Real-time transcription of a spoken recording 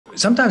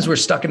sometimes we're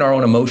stuck in our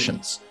own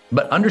emotions,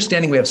 but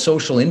understanding we have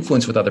social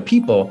influence with other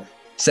people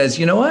says,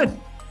 you know what?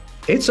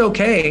 It's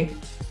okay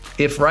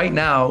if right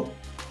now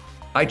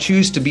I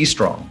choose to be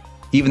strong,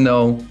 even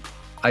though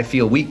I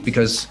feel weak,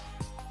 because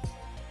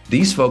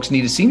these folks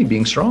need to see me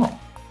being strong.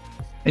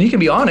 And you can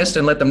be honest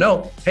and let them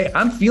know, hey,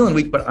 I'm feeling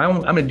weak, but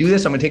I'm going to do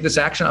this. I'm going to take this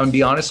action. I'm going to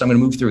be honest. I'm going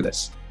to move through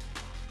this.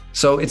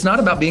 So it's not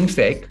about being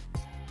fake.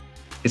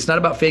 It's not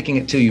about faking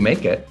it till you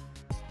make it.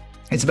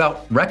 It's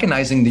about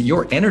recognizing that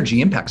your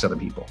energy impacts other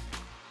people.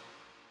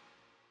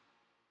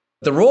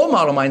 The role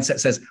model mindset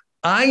says,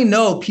 I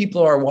know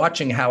people are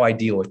watching how I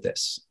deal with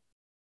this.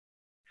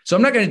 So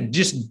I'm not going to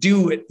just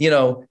do it,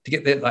 to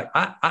get there. Like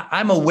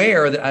I'm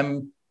aware that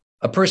I'm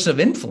a person of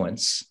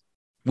influence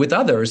with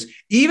others,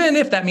 even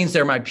if that means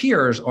they're my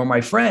peers or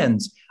my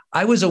friends.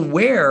 I was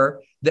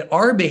aware that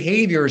our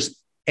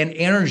behaviors and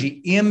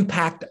energy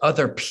impact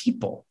other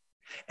people.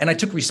 And I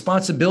took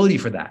responsibility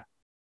for that.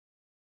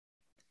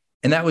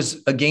 And that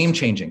was a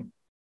game-changing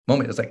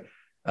moment. It's like,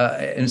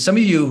 and some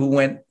of you who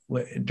went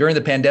during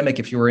the pandemic,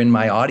 if you were in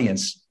my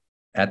audience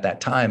at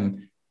that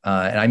time,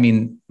 and I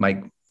mean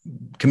my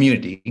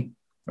community,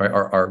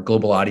 or our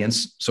global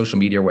audience, social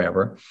media, or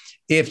wherever,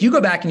 if you go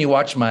back and you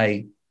watch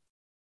my,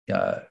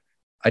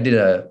 I did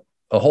a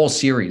whole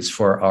series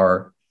for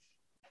our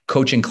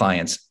coaching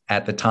clients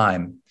at the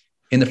time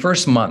in the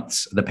first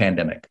months of the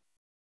pandemic.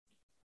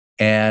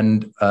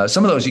 And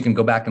some of those you can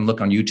go back and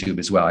look on YouTube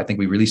as well. I think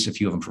we released a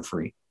few of them for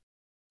free.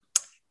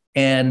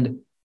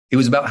 And it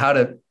was about how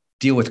to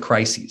deal with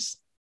crises.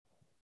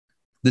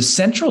 The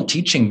central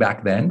teaching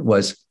back then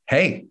was,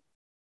 hey,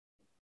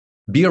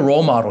 be a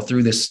role model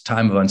through this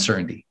time of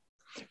uncertainty.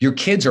 Your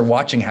kids are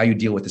watching how you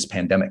deal with this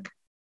pandemic.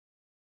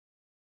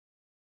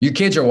 Your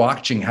kids are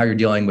watching how you're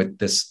dealing with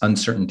this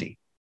uncertainty.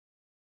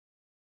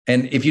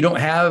 And if you don't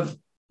have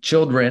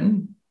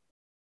children,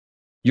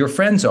 your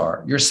friends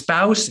are, your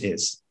spouse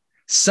is.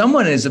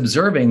 Someone is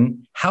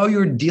observing how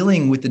you're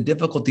dealing with the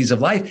difficulties of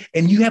life,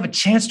 and you have a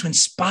chance to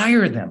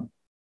inspire them.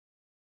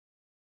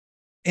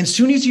 And as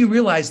soon as you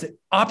realize that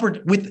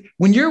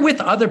when you're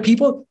with other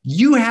people,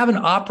 you have an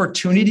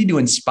opportunity to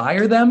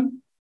inspire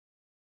them.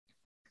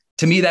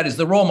 To me, that is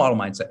the role model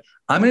mindset.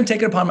 I'm going to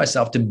take it upon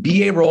myself to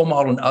be a role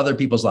model in other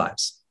people's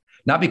lives,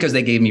 not because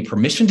they gave me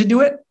permission to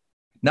do it,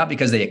 not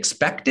because they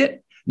expect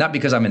it, not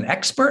because I'm an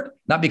expert,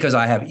 not because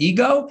I have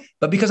ego,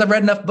 but because I've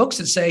read enough books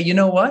that say, you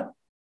know what?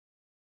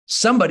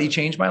 Somebody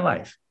changed my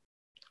life.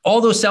 All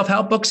those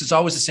self-help books, it's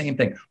always the same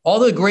thing. All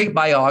the great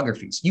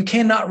biographies. You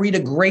cannot read a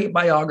great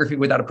biography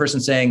without a person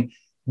saying,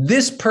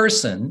 this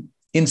person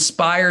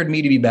inspired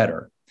me to be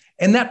better.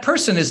 And that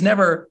person is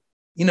never,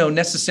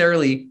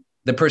 necessarily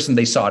the person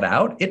they sought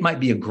out. It might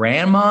be a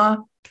grandma.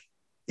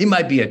 It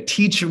might be a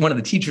teacher, one of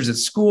the teachers at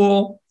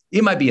school.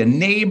 It might be a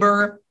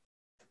neighbor,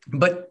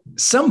 but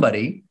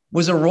somebody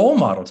was a role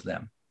model to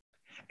them.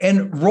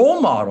 And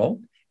role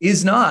model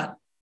is not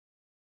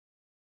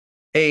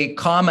a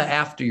comma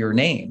after your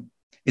name.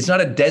 It's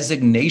not a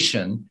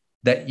designation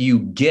that you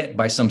get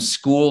by some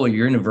school or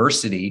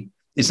university.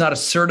 It's not a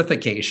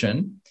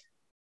certification.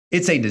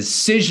 It's a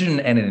decision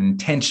and an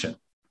intention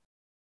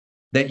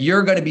that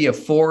you're going to be a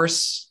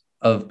force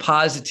of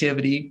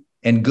positivity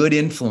and good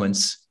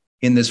influence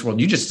in this world.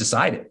 You just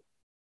decided.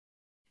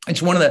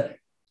 It's one of the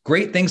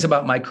great things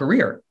about my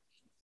career.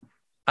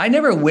 I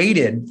never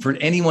waited for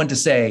anyone to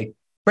say,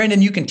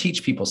 Brendon, you can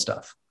teach people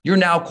stuff. You're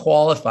now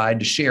qualified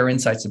to share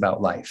insights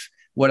about life.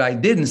 What I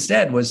did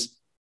instead was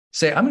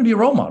say, I'm going to be a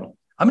role model.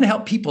 I'm going to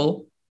help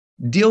people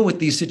deal with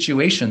these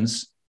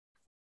situations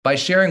by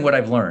sharing what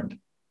I've learned.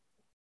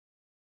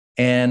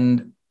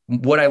 And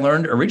what I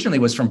learned originally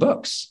was from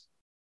books.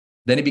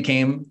 Then it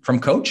became from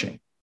coaching.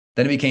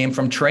 Then it became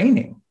from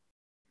training.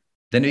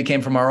 Then it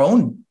became from our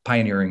own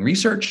pioneering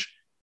research.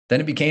 Then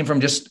it became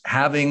from just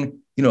having,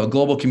 a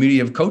global community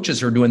of coaches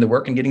who are doing the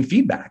work and getting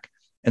feedback.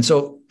 And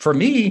so for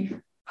me,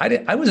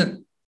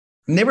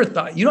 never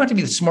thought, you don't have to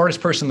be the smartest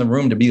person in the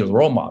room to be a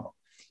role model.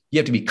 You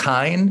have to be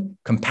kind,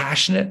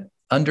 compassionate,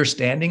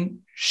 understanding,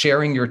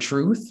 sharing your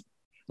truth,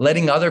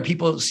 letting other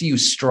people see you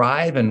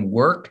strive and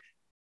work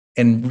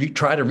and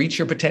try to reach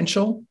your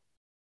potential.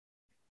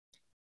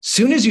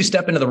 Soon as you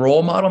step into the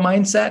role model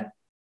mindset,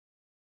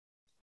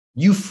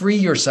 you free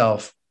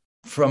yourself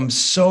from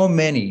so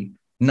many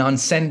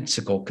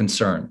nonsensical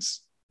concerns.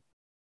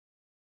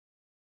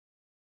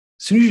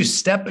 As soon as you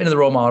step into the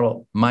role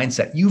model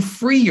mindset, you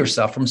free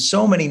yourself from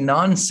so many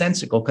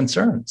nonsensical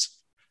concerns.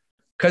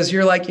 Because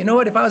you're like, you know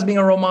what? If I was being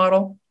a role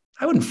model,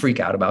 I wouldn't freak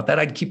out about that.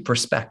 I'd keep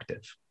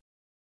perspective.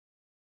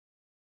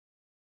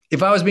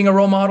 If I was being a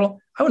role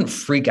model, I wouldn't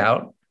freak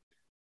out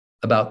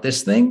about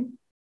this thing.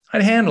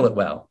 I'd handle it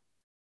well.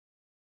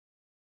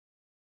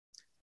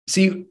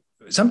 See,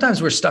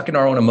 sometimes we're stuck in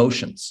our own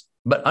emotions,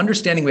 but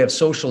understanding we have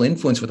social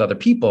influence with other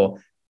people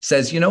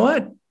says, you know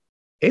what?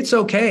 It's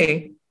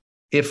okay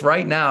if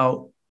right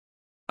now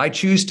I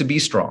choose to be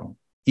strong,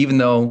 even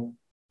though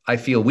I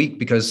feel weak,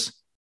 because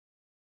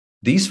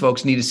these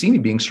folks need to see me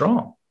being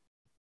strong.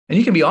 And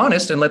you can be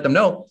honest and let them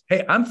know,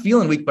 hey, I'm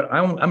feeling weak, but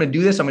I'm going to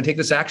do this. I'm going to take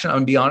this action. I'm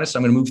going to be honest.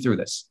 I'm going to move through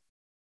this.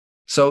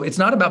 So it's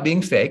not about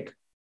being fake.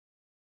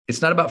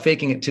 It's not about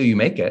faking it till you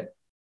make it.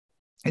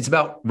 It's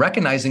about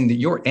recognizing that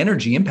your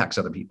energy impacts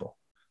other people.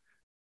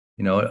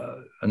 You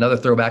know, another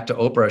throwback to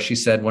Oprah, she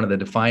said one of the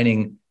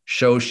defining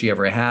shows she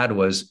ever had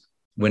was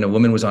when a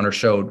woman was on her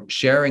show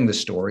sharing the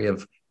story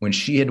of when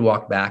she had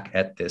walked back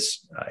at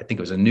this, I think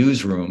it was a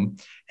newsroom,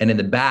 and in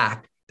the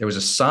back, there was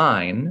a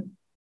sign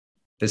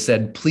that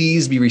said,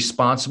 please be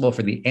responsible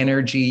for the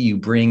energy you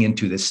bring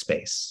into this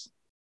space.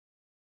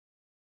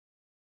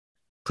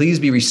 Please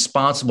be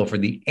responsible for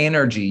the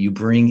energy you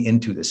bring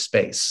into this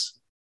space.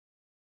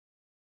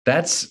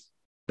 That's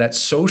that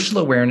social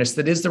awareness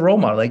that is the role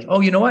model. Like,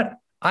 oh, you know what?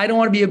 I don't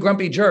want to be a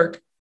grumpy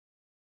jerk.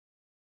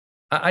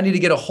 I need to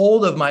get a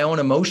hold of my own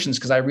emotions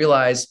because I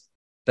realize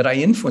that I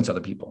influence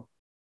other people.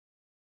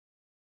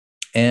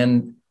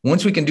 And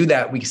once we can do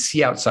that, we can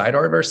see outside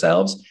of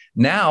ourselves.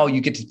 Now you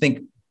get to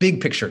think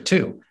big picture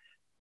too.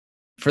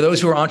 For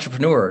those who are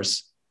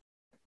entrepreneurs,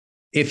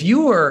 if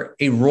you were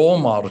a role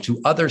model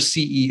to other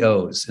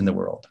CEOs in the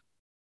world,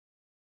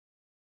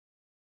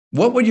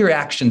 what would your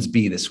actions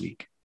be this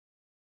week?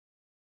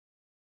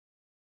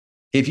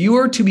 If you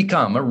were to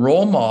become a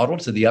role model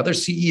to the other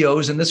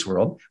CEOs in this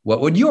world,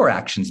 what would your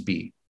actions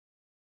be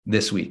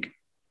this week?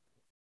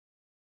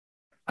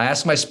 I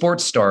ask my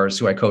sports stars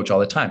who I coach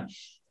all the time,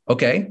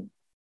 okay,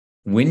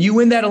 when you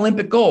win that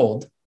Olympic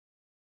gold,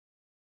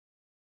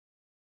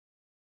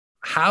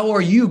 how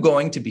are you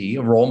going to be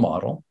a role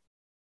model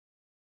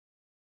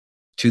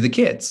to the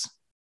kids,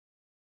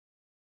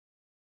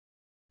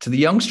 to the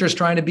youngsters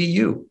trying to be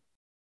you?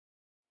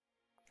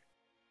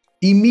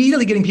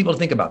 Immediately getting people to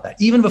think about that,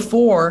 even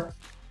before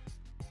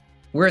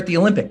we're at the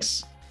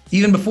Olympics,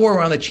 even before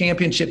we're on the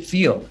championship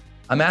field.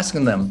 I'm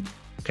asking them,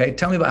 okay,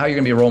 tell me about how you're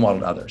gonna be a role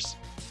model to others,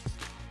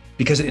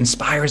 because it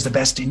inspires the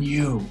best in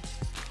you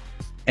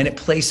and it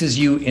places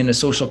you in a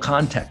social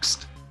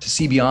context to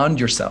see beyond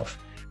yourself,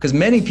 because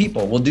many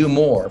people will do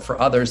more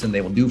for others than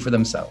they will do for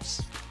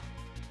themselves.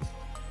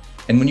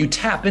 And when you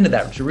tap into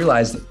that, you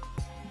realize that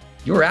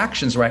your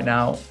actions right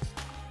now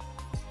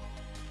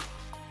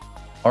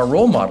are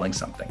role modeling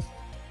something.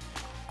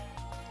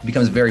 It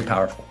becomes very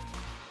powerful.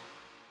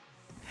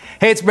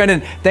 Hey, it's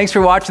Brendon. Thanks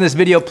for watching this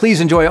video.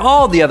 Please enjoy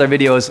all the other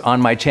videos on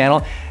my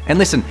channel. And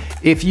listen,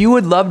 if you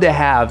would love to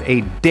have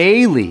a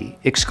daily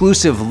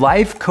exclusive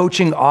life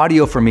coaching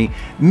audio from me,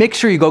 make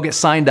sure you go get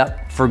signed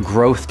up for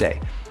Growth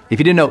Day. If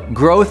you didn't know,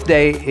 Growth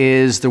Day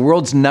is the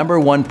world's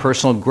 #1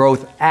 personal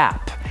growth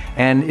app.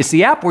 And it's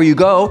the app where you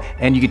go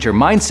and you get your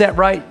mindset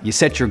right, you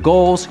set your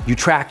goals, you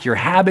track your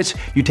habits,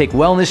 you take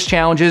wellness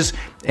challenges,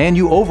 and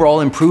you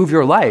overall improve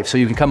your life so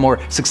you can become more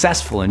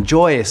successful and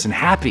joyous and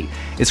happy.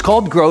 It's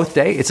called Growth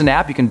Day. It's an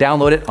app. You can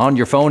download it on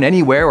your phone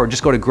anywhere or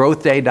just go to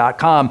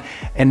growthday.com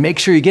and make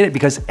sure you get it,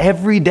 because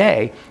every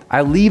day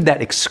I leave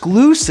that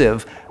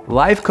exclusive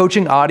life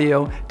coaching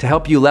audio to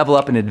help you level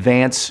up and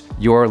advance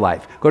your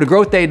life. Go to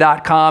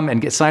growthday.com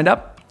and get signed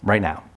up right now.